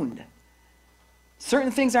pruned.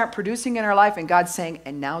 Certain things aren't producing in our life and God's saying,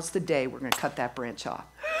 and now's the day we're going to cut that branch off.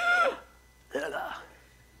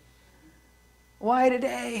 Why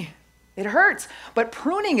today? It hurts. But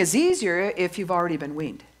pruning is easier if you've already been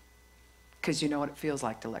weaned because you know what it feels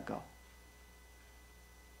like to let go.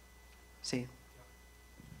 See?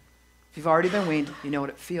 If you've already been weaned, you know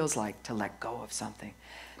what it feels like to let go of something.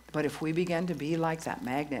 But if we begin to be like that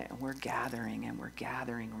magnet, and we're gathering and we're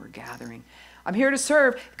gathering and we're gathering, I'm here to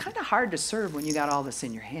serve. Kind of hard to serve when you got all this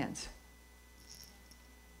in your hands.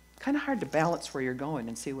 Kind of hard to balance where you're going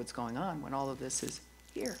and see what's going on when all of this is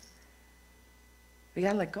here. We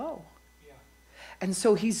got to let go. Yeah. And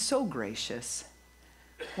so he's so gracious.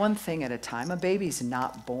 One thing at a time. A baby's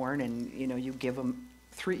not born and, you give them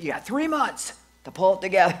you got 3 months to pull it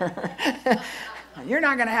together. You're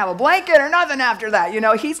not going to have a blanket or nothing after that.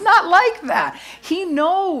 He's not like that. He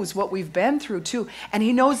knows what we've been through too, and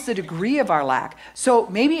he knows the degree of our lack. So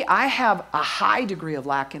maybe I have a high degree of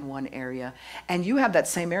lack in one area, and you have that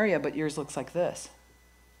same area, but yours looks like this.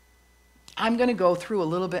 I'm going to go through a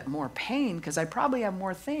little bit more pain because I probably have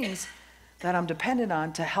more things that I'm dependent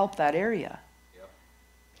on to help that area. Yep.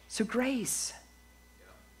 So grace.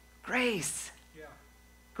 Yep. Grace. Yeah.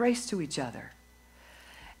 Grace to each other.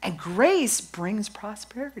 And grace brings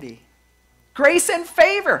prosperity. Grace and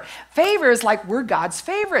favor. Favor is like we're God's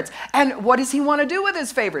favorites. And what does he want to do with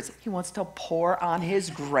his favorites? He wants to pour on his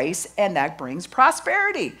grace, and that brings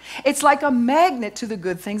prosperity. It's like a magnet to the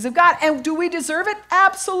good things of God. And do we deserve it?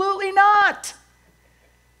 Absolutely not.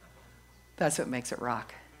 That's what makes it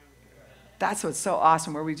rock. That's what's so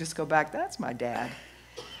awesome, where we just go back, that's my dad.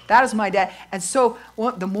 That is my dad. And so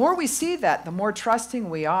the more we see that, the more trusting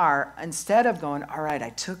we are, instead of going, all right, I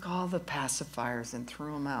took all the pacifiers and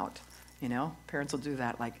threw them out. Parents will do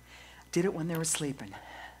that, like, did it when they were sleeping.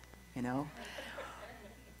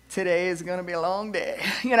 Today is going to be a long day,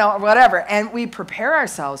 whatever. And we prepare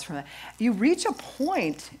ourselves for that. You reach a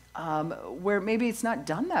point where maybe it's not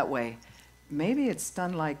done that way. Maybe it's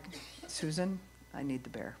done like, Susan, I need the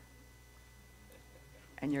bear.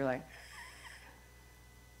 And you're like,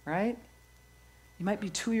 right? You might be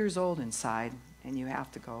 2 years old inside, and you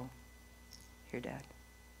have to go, here, Dad.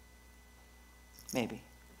 Maybe.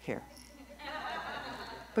 Here.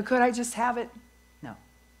 But could I just have it? No.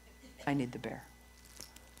 I need the bear.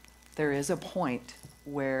 There is a point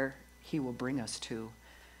where he will bring us to,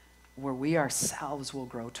 where we ourselves will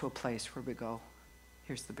grow to a place where we go,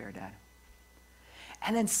 here's the bear, Dad.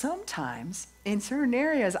 And then sometimes, in certain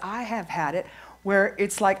areas, I have had it where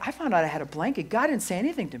it's like, I found out I had a blanket. God didn't say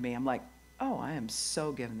anything to me. I'm like, oh, I am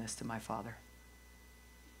so giving this to my Father.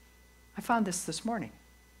 I found this morning.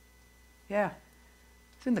 Yeah.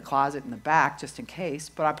 It's in the closet in the back, just in case.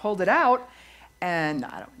 But I pulled it out, and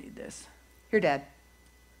I don't need this. Here, Dad.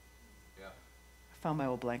 Yeah. I found my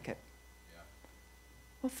old blanket. Yeah.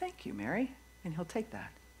 Well, thank you, Mary. And he'll take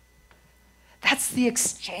that. That's the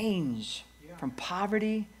exchange from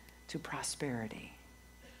poverty to prosperity.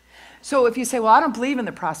 So if you say, well, I don't believe in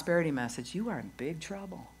the prosperity message, you are in big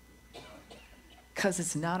trouble. Because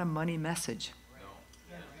it's not a money message. No.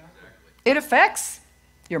 Yeah, exactly. It affects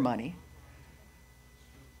your money.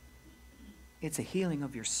 It's a healing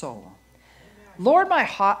of your soul. Lord, my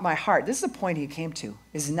heart, this is the point he came to,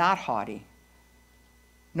 is not haughty,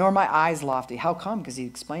 nor my eyes lofty. How come? Because he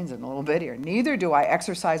explains it in a little bit here. Neither do I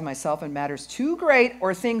exercise myself in matters too great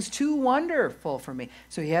or things too wonderful for me.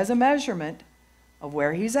 So he has a measurement of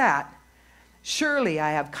where he's at. Surely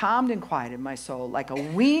I have calmed and quieted my soul like a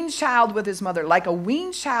weaned child with his mother. Like a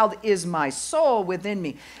weaned child is my soul within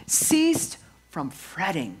me, ceased from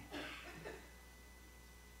fretting.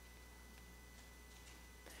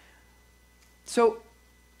 So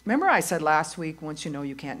remember I said last week, once you know,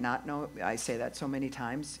 you can't not know. I say that so many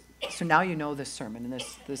times. So now you know this sermon and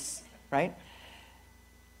this, right?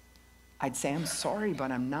 I'd say I'm sorry,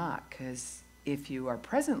 but I'm not, because if you are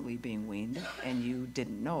presently being weaned and you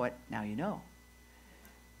didn't know it, now you know.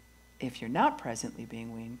 If you're not presently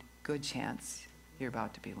being weaned, good chance you're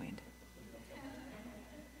about to be weaned.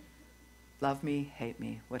 Love me, hate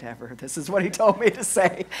me, whatever. This is what he told me to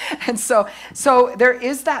say. And so there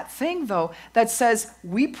is that thing, though, that says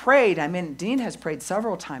we prayed. I mean, Dean has prayed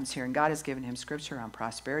several times here, and God has given him scripture on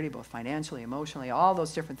prosperity, both financially, emotionally, all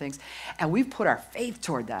those different things. And we've put our faith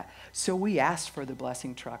toward that. So we asked for the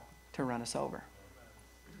blessing truck to run us over.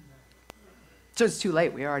 So it's too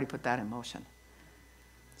late. We already put that in motion.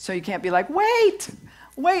 So you can't be like, wait,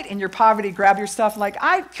 in your poverty, grab your stuff like,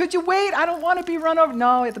 could you wait? I don't want to be run over.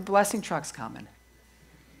 No, the blessing truck's coming.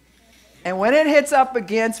 And when it hits up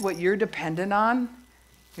against what you're dependent on,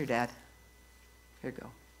 here, Dad, here you go.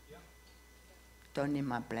 Don't need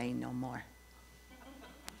my blame no more.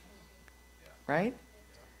 Right?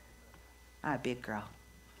 I'm a big girl.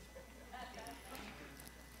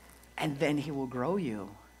 And then he will grow you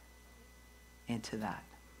into that.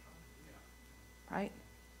 Right?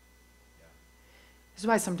 This is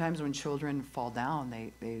why sometimes when children fall down,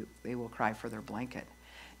 they will cry for their blanket.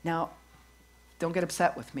 Now, don't get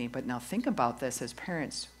upset with me, but now think about this as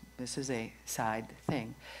parents. This is a side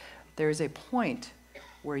thing. There is a point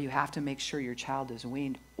where you have to make sure your child is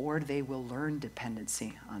weaned, or they will learn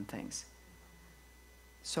dependency on things.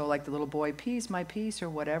 So like the little boy, peace, my peace, or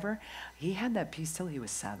whatever, he had that peace till he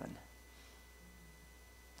was 7.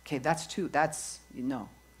 Okay, no.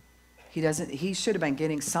 He should have been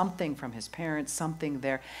getting something from his parents, something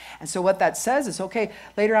there. And so what that says is, okay,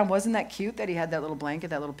 later on, wasn't that cute that he had that little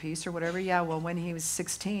blanket, that little piece or whatever? Yeah, well, when he was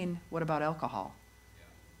 16, what about alcohol?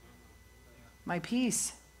 My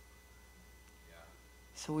peace.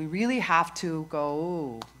 So we really have to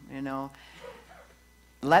go,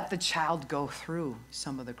 let the child go through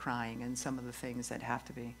some of the crying and some of the things that have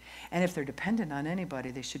to be. And if they're dependent on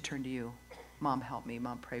anybody, they should turn to you. Mom, help me.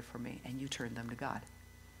 Mom, pray for me. And you turn them to God.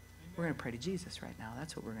 We're going to pray to Jesus right now.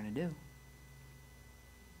 That's what we're going to do.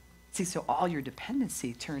 See, so all your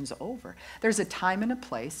dependency turns over. There's a time and a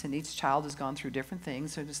place, and each child has gone through different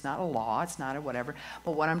things, so it's not a law, it's not a whatever.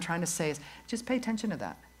 But what I'm trying to say is just pay attention to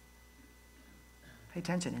that. Pay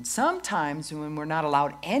attention. And sometimes when we're not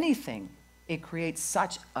allowed anything, it creates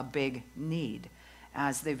such a big need,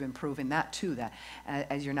 as they've been proving that too, that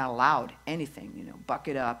as you're not allowed anything, buck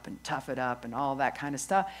it up and tough it up and all that kind of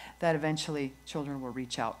stuff, that eventually children will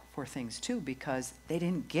reach out for things too, because they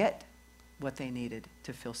didn't get what they needed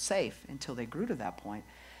to feel safe until they grew to that point.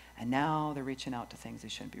 And now they're reaching out to things they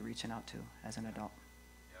shouldn't be reaching out to as an adult.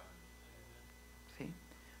 See?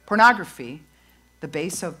 Pornography, the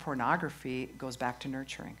base of pornography goes back to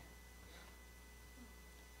nurturing.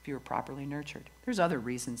 If you were properly nurtured. There's other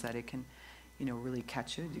reasons that it can, really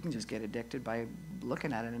catch you. You can just get addicted by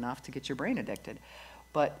looking at it enough to get your brain addicted.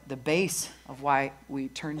 But the base of why we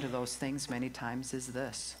turn to those things many times is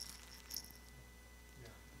this.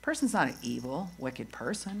 A person's not an evil, wicked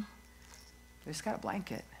person. They just got a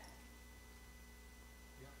blanket.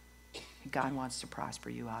 God wants to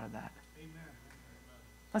prosper you out of that.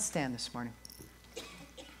 Let's stand this morning.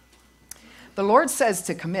 The Lord says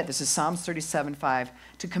to commit, this is Psalms 37:5,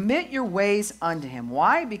 to commit your ways unto him.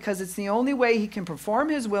 Why? Because it's the only way he can perform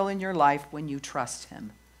his will in your life when you trust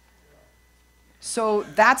him. So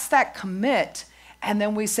that's that commit. And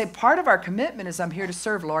then we say part of our commitment is I'm here to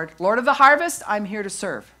serve, Lord. Lord of the harvest, I'm here to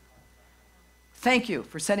serve. Thank you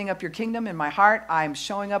for setting up your kingdom in my heart. I'm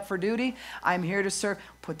showing up for duty. I'm here to serve.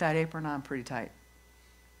 Put that apron on pretty tight.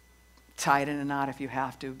 Tie it in a knot if you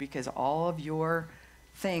have to, because all of your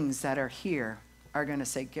things that are here are going to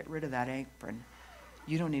say, get rid of that apron.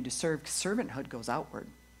 You don't need to serve. Servanthood goes outward.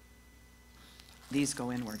 These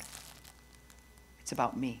go inward. It's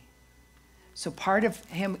about me. So part of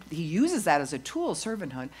him, he uses that as a tool,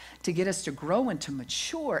 servanthood, to get us to grow and to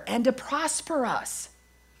mature and to prosper us.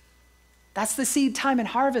 That's the seed time and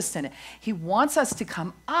harvest in it. He wants us to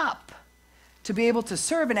come up to be able to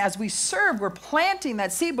serve. And as we serve, we're planting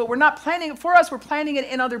that seed, but we're not planting it for us. We're planting it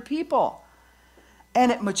in other people. And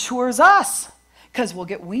it matures us, because we'll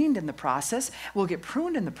get weaned in the process, we'll get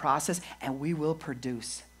pruned in the process, and we will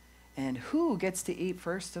produce. And who gets to eat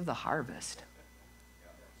first of the harvest?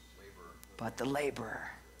 But the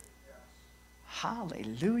laborer.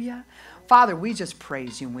 Hallelujah. Father, we just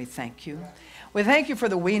praise you and we thank you. We thank you for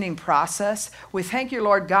the weaning process. We thank you,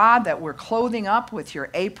 Lord God, that we're clothing up with your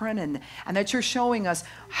apron and that you're showing us,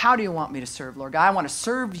 how do you want me to serve, Lord God? I want to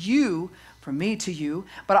serve you, from me to you,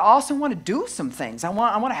 but I also want to do some things. I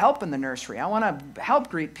want to help in the nursery. I want to help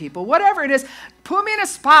greet people. Whatever it is, put me in a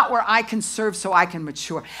spot where I can serve so I can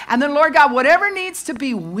mature. And then, Lord God, whatever needs to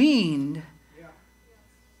be weaned,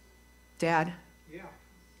 Dad,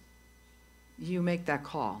 you make that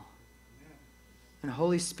call. And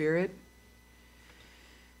Holy Spirit,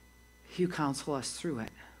 you counsel us through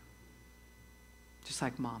it. Just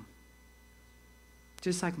like Mom.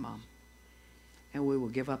 Just like Mom. And we will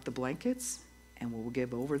give up the blankets and we will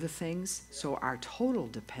give over the things. So our total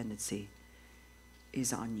dependency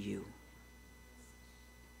is on you.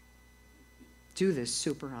 Do this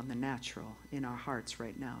super on the natural in our hearts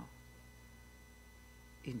right now.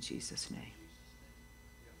 In Jesus' name.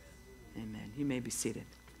 Amen. You may be seated.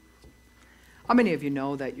 How many of you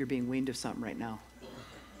know that you're being weaned of something right now?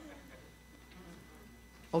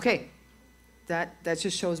 Okay. That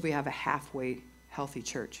just shows we have a halfway healthy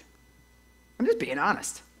church. I'm just being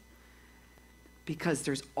honest. Because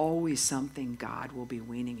there's always something God will be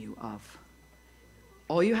weaning you of.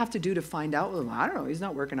 All you have to do to find out, well, I don't know, he's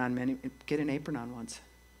not working on many, get an apron on once.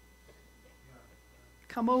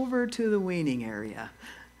 Come over to the weaning area.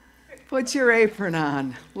 Put your apron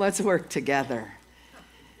on. Let's work together.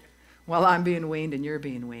 While I'm being weaned and you're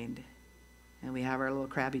being weaned. And we have our little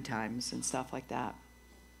crabby times and stuff like that.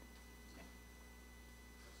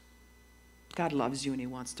 God loves you and he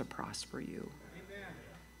wants to prosper you.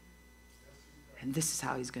 And this is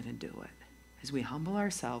how he's going to do it. As we humble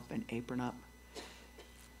ourselves and apron up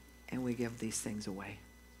and we give these things away.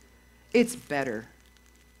 It's better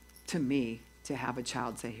to me to have a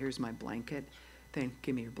child say, here's my blanket, than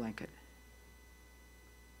give me your blanket.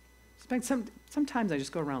 Sometimes I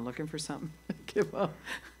just go around looking for something to give up.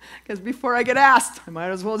 Because before I get asked, I might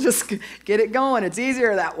as well just get it going. It's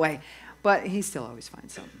easier that way. But he still always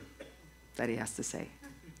finds something that he has to say.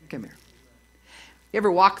 Come here. You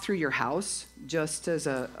ever walk through your house just as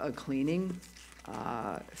a cleaning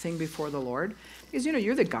thing before the Lord? Because,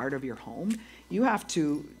 you're the guard of your home. You have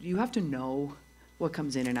to know what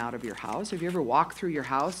comes in and out of your house. Have you ever walked through your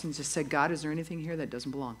house and just said, God, is there anything here that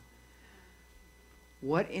doesn't belong?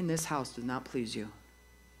 What in this house does not please you?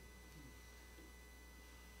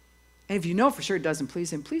 And if you know for sure it doesn't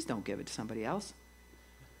please him, please don't give it to somebody else.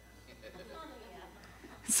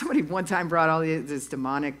 Somebody one time brought all this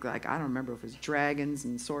demonic, I don't remember if it was dragons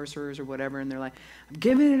and sorcerers or whatever, and they're like, I'm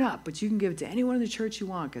giving it up, but you can give it to anyone in the church you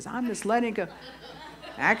want because I'm just letting it go.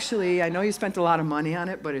 Actually, I know you spent a lot of money on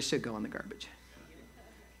it, but it should go in the garbage.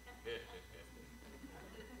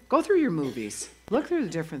 Go through your movies. Look through the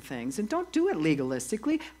different things. And don't do it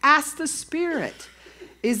legalistically. Ask the Spirit.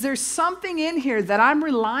 Is there something in here that I'm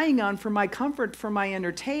relying on for my comfort, for my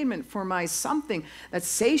entertainment, for my something that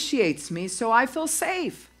satiates me so I feel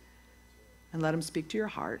safe? And let him speak to your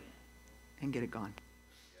heart and get it gone.